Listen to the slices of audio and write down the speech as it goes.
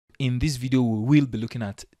In this video, we will be looking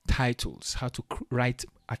at titles, how to write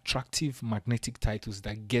attractive magnetic titles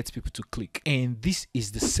that get people to click. And this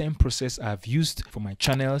is the same process I've used for my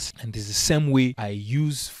channels, and this is the same way I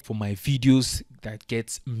use for my videos that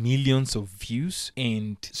gets millions of views,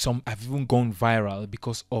 and some have even gone viral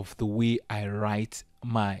because of the way I write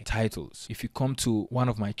my titles. If you come to one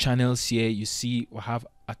of my channels here, you see I have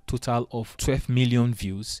a total of 12 million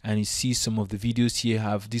views, and you see some of the videos here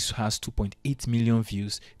this has 2.8 million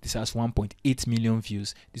views, this has 1.8 million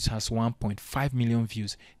views, this has 1.5 million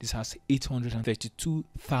views, this has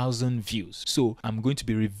 832,000 views. So I'm going to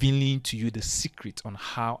be revealing to you the secret on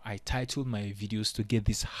how I title my videos to get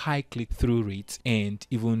this high click-through rate and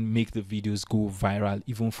even make the videos go viral,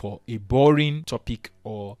 even for a boring topic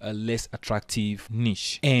or a less attractive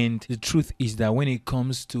niche. And the truth is that when it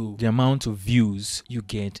comes to the amount of views you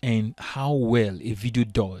get and how well a video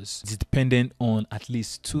does, it's dependent on at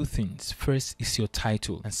least two things. First is your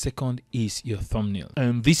title, and second is your thumbnail.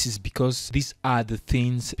 And this is because these are the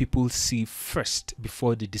things people see first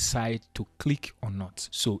before they decide to click or not.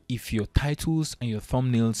 So if your titles and your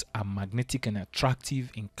thumbnails are magnetic and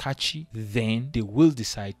attractive and catchy, then they will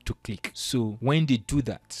decide to click. So when they do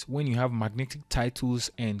that, when you have magnetic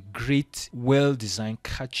titles and great, well-designed,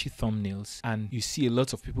 catchy thumbnails, and you see a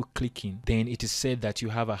lot of people clicking, then it is said that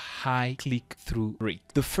you have a high click-through rate.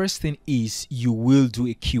 The first thing is you will do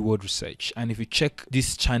a keyword research, and if you check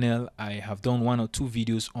this channel, I have done 1 or 2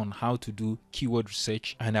 videos on how to do keyword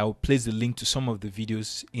research, and I will place the link to some of the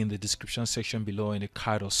videos in the description section below, in the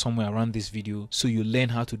card or somewhere around this video, so you learn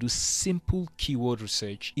how to do simple keyword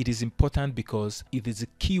research. It is important because it is a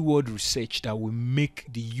keyword research that will make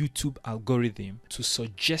the YouTube algorithm to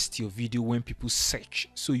suggest your video when people search.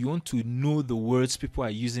 So you want to know the words people are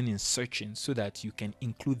using in searching so that you can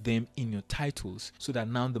include them in your titles, so that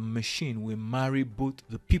now the machine will marry both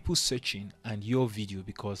the people searching and your video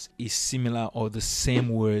because it's similar, or the same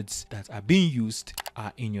words that are being used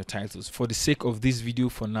are in your titles. For the sake of this video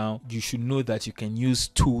for now, you should know that you can use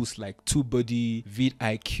tools like TubeBuddy,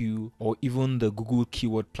 vidIQ, or even the Google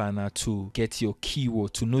Keyword Planner to get your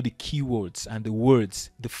keyword, to know the keywords and the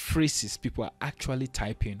words, the phrases people are actually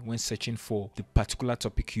typing when searching for the particular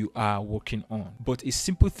topic you are working on. But a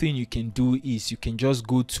simple thing you can do is you can just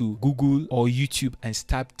go to Google or YouTube and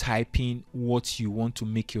start typing what you want to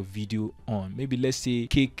make your video on. Maybe let's say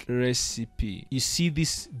cake recipe. You see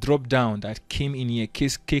this drop down that came in here: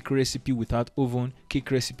 cake recipe without oven,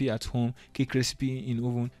 cake recipe at home, cake recipe in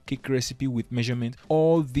oven, cake recipe with measurement.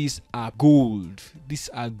 All these are gold. These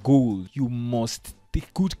are gold. You must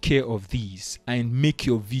take good care of these and make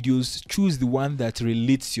your videos, choose the one that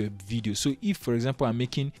relates to your video. So if, for example, I'm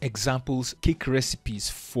making examples cake recipes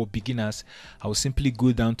for beginners, I will simply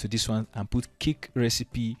go down to this one and put cake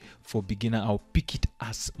recipe for beginner. I'll pick it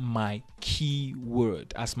as my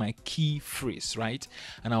keyword, as my key phrase, right?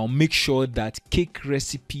 And I'll make sure that cake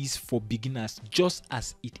recipes for beginners, just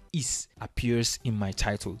as it is, appears in my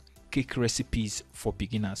title. Cake recipes for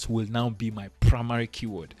beginners will now be my primary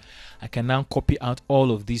keyword. I can now copy out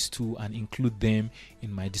all of these two and include them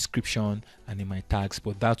in my description and in my tags,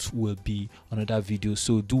 but that will be another video.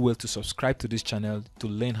 So do well to subscribe to this channel to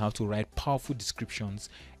learn how to write powerful descriptions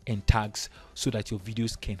and tags so that your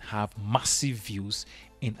videos can have massive views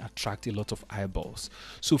and attract a lot of eyeballs.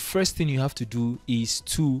 So first thing you have to do is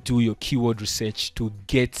to do your keyword research to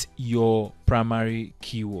get your primary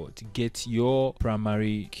keyword,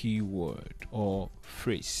 or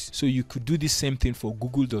phrase. So you could do the same thing for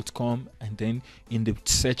google.com, and then in the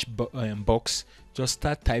search box, just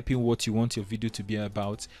start typing what you want your video to be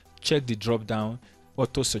about. Check the drop down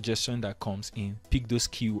auto suggestion that comes in, pick those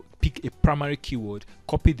keywords, pick a primary keyword,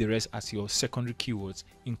 copy the rest as your secondary keywords,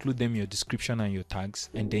 include them in your description and your tags,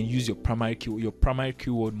 and then use your primary keyword. Your primary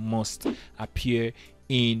keyword must appear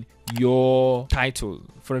in your title.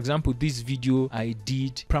 For example, this video I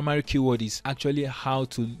did, primary keyword is actually how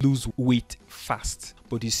to lose weight fast,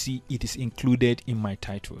 but you see it is included in my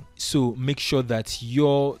title. So make sure that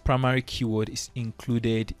your primary keyword is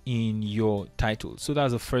included in your title. So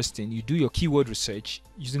that's the first thing. You do your keyword research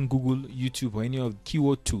using Google, YouTube, or any of the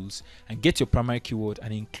keyword tools, and get your primary keyword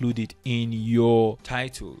and include it in your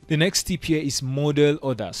title. The next tip here is model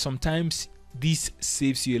order. Sometimes this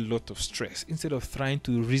saves you a lot of stress. Instead of trying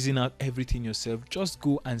to reason out everything yourself, just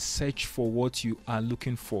go and search for what you are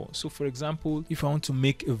looking for. So for example, if I want to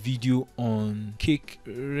make a video on cake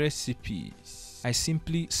recipes, I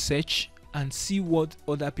simply search and see what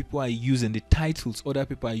other people are using, the titles other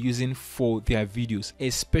people are using for their videos,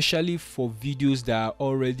 especially for videos that are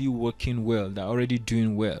already working well, that are already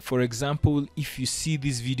doing well. For example, if you see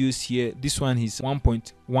these videos here, this one is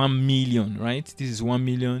 1.1 million, right? This is 1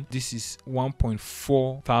 million. This is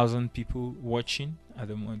 1.4 thousand people watching at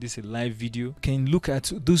the moment. This is a live video. You can look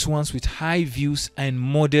at those ones with high views and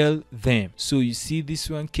model them. So you see this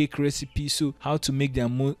one, cake recipe. So how to make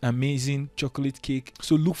the amazing chocolate cake.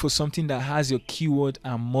 So look for something that has your keyword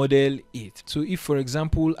and model it. So if, for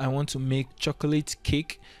example, I want to make chocolate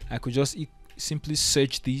cake, I could just simply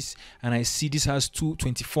search this, and I see this has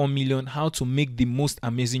 24 million. How to make the most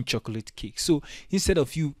amazing chocolate cake. So instead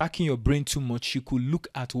of you packing your brain too much, you could look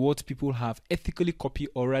at what people have ethically copied,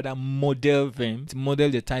 or rather model them,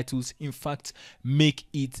 model the titles. In fact, make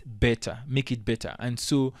it better. And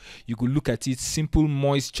so you could look at it: simple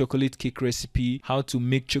moist chocolate cake recipe, how to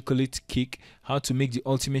make chocolate cake, how to make the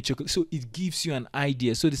ultimate chocolate. So it gives you an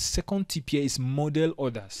idea. So the second tip here is model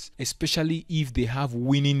others, especially if they have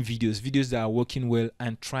winning videos that are working well,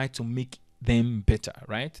 and try to make them better,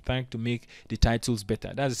 right? Trying to make the titles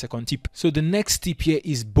better. That's the second tip. So the next tip here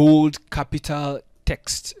is bold capital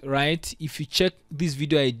text, right? If you check this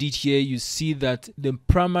video I did here, you see that the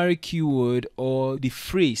primary keyword or the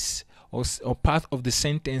phrase or part of the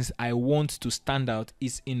sentence I want to stand out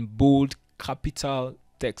is in bold capital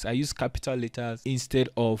text. I use capital letters instead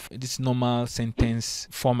of this normal sentence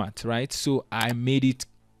format, right? So I made it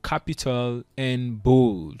capital and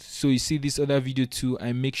bold. So you see this other video too,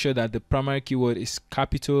 I make sure that the primary keyword is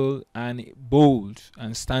capital and bold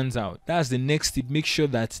and stands out. That's the next tip. Make sure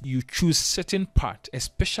that you choose certain part,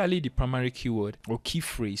 especially the primary keyword or key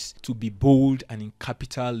phrase, to be bold and in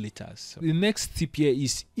capital letters. The next tip here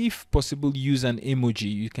is, if possible, use an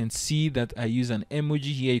emoji. You can see that I use an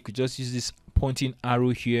emoji here. You could just use this pointing arrow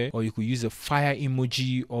here, or you could use a fire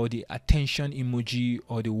emoji, or the attention emoji,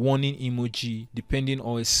 or the warning emoji, depending,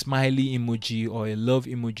 or a smiley emoji, or a love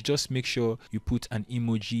emoji. Just make sure you put an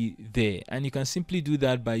emoji there, and you can simply do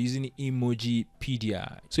that by using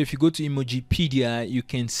Emojipedia. So if you go to Emojipedia, you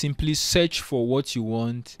can simply search for what you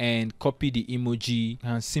want and copy the emoji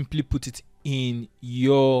and simply put it in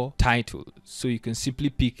your title. So you can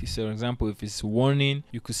simply pick, so for example, if it's warning,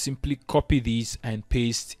 you could simply copy this and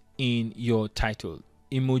paste in your title.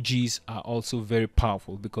 Emojis are also very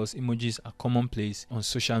powerful because emojis are commonplace on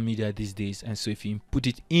social media these days, and so if you put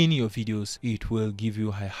it in your videos, it will give you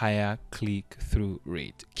a higher click-through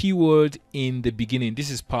rate. Keyword in the beginning.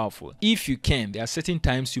 This is powerful. If you can, there are certain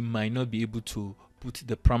times you might not be able to put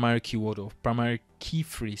the primary keyword or primary key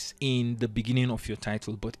phrase in the beginning of your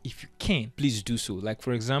title, but if you can, please do so. Like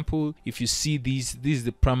for example, if you see this is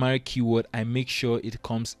the primary keyword, I make sure it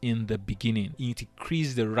comes in the beginning. It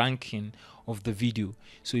increases the ranking of the video.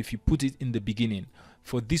 So if you put it in the beginning,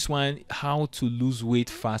 for this one, how to lose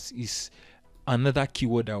weight fast is another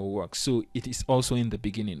keyword that will work, so it is also in the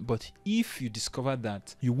beginning. But if you discover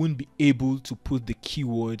that you won't be able to put the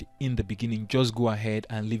keyword in the beginning, just go ahead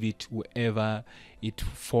and leave it wherever it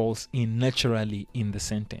falls in naturally in the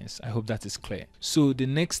sentence. I hope that is clear. So the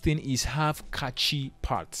next thing is have catchy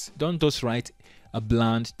parts. Don't just write a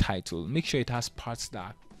bland title. Make sure it has parts that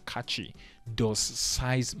are catchy. Does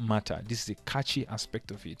size matter? This is a catchy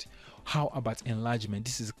aspect of it. How about enlargement?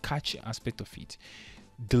 This is a catchy aspect of it.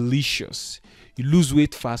 Delicious. You lose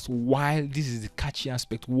weight fast while, this is the catchy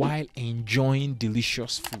aspect, while enjoying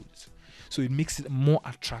delicious food. So it makes it more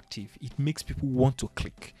attractive. It makes people want to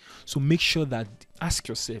click. So make sure that, ask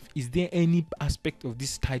yourself, is there any aspect of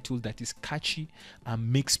this title that is catchy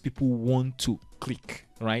and makes people want to click,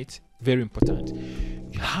 right? Very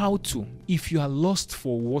important. How to. If you are lost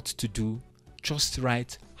for what to do, just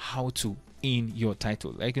write how to in your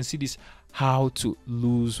title. I can see this, how to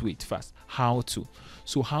lose weight fast. How to.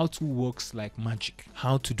 So how to works like magic.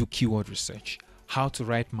 How to do keyword research. How to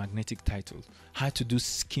write magnetic titles. How to do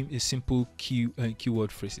simple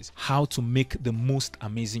keyword phrases. How to make the most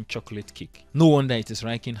amazing chocolate cake. No wonder it is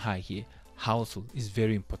ranking high here. How to is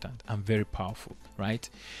very important and very powerful, right?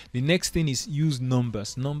 The next thing is use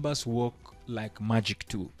numbers. Numbers work like magic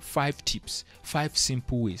too. 5 tips, 5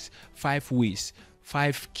 simple ways, 5 ways,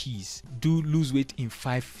 5 keys. Do lose weight in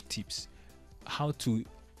 5 tips. How to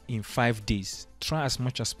in 5 days. Try as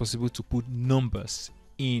much as possible to put numbers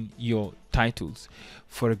in your titles.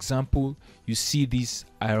 For example, you see this,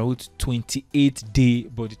 I wrote 28-day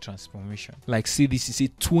body transformation. Like see this, you say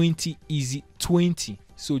 20 easy 20.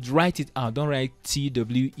 So write it out. Don't write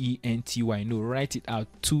TWENTY. No, write it out.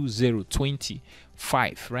 20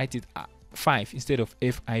 5. Write it 5 instead of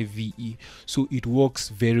FIVE. So it works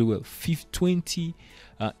very well. 20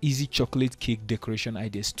 easy chocolate cake decoration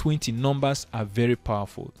ideas. 20 numbers are very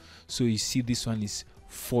powerful. So you see this one is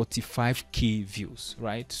 45k views,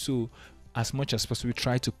 right? So as much as possible,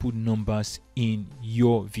 try to put numbers in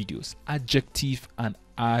your videos, adjective and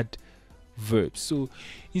add verbs. So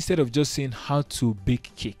instead of just saying how to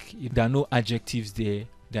bake cake, there are no adjectives there,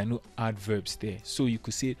 there are no adverbs there. So you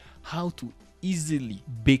could say how to easily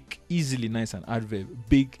bake, easily, nice, and adverb,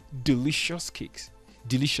 bake delicious cakes.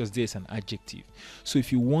 Delicious there is an adjective. So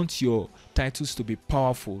if you want your titles to be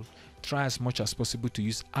powerful, try as much as possible to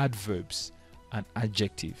use adverbs and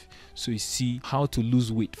adjective. So you see how to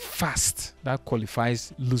lose weight fast, that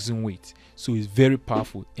qualifies losing weight. So it's very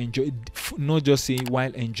powerful. Enjoy, not just saying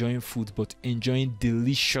while enjoying food, but enjoying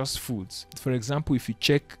delicious foods. For example, if you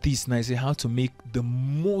check this and I say how to make the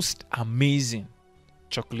most amazing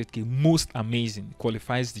chocolate cake, most amazing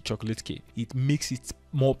qualifies the chocolate cake. It makes it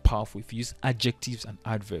more powerful if you use adjectives and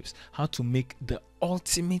adverbs. How to make the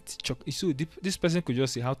ultimate chocolate. So this person could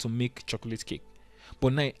just say how to make chocolate cake,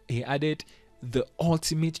 but now he added the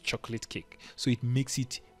ultimate chocolate cake, so it makes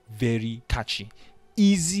it very catchy.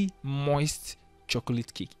 Easy moist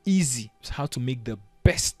chocolate cake. Easy. How to make the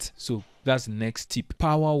best. So that's the next tip.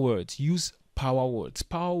 Power words. Use power words.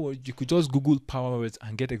 Power words, you could just Google power words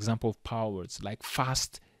and get example of power words like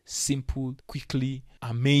fast, simple, quickly,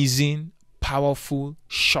 amazing, powerful,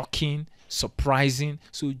 shocking, surprising.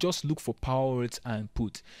 So just look for power words and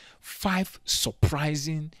put 5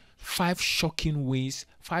 surprising, 5 shocking ways,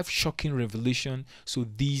 5 shocking revelation. So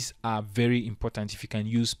these are very important if you can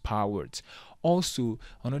use power words. Also,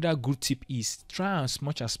 another good tip is try as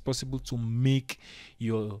much as possible to make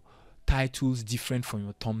your titles different from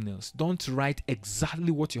your thumbnails. Don't write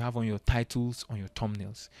exactly what you have on your titles on your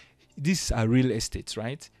thumbnails. These are real estate,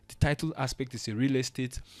 right? The title aspect is a real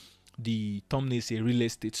estate, the thumbnail is a real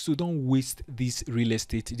estate. So don't waste this real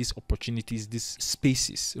estate, these opportunities, these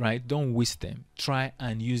spaces, right? Don't waste them. Try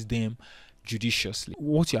and use them judiciously.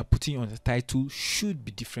 What you are putting on the title should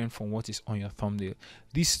be different from what is on your thumbnail.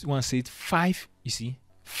 This one said 5, you see,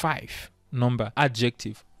 5 number,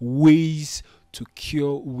 adjective, ways to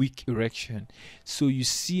cure weak erection. So you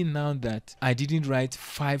see now that I didn't write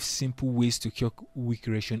 5 simple ways to cure weak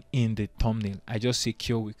erection in the thumbnail. I just say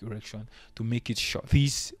cure weak erection to make it short.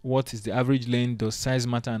 This, what is the average length, does size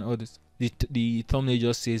matter, and others. The thumbnail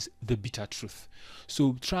just says the bitter truth.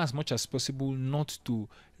 So try as much as possible not to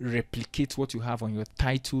replicate what you have on your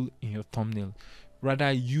title in your thumbnail.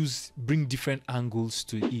 Rather bring different angles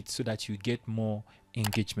to it so that you get more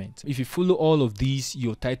engagement. If you follow all of these,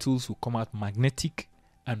 your titles will come out magnetic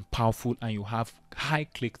and powerful, and you have high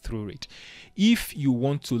click-through rate. If you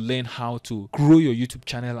want to learn how to grow your YouTube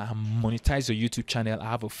channel and monetize your YouTube channel,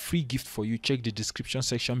 I have a free gift for you. Check the description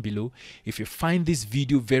section below. If you find this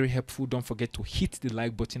video very helpful, don't forget to hit the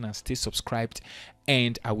like button and stay subscribed,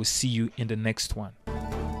 and I will see you in the next one.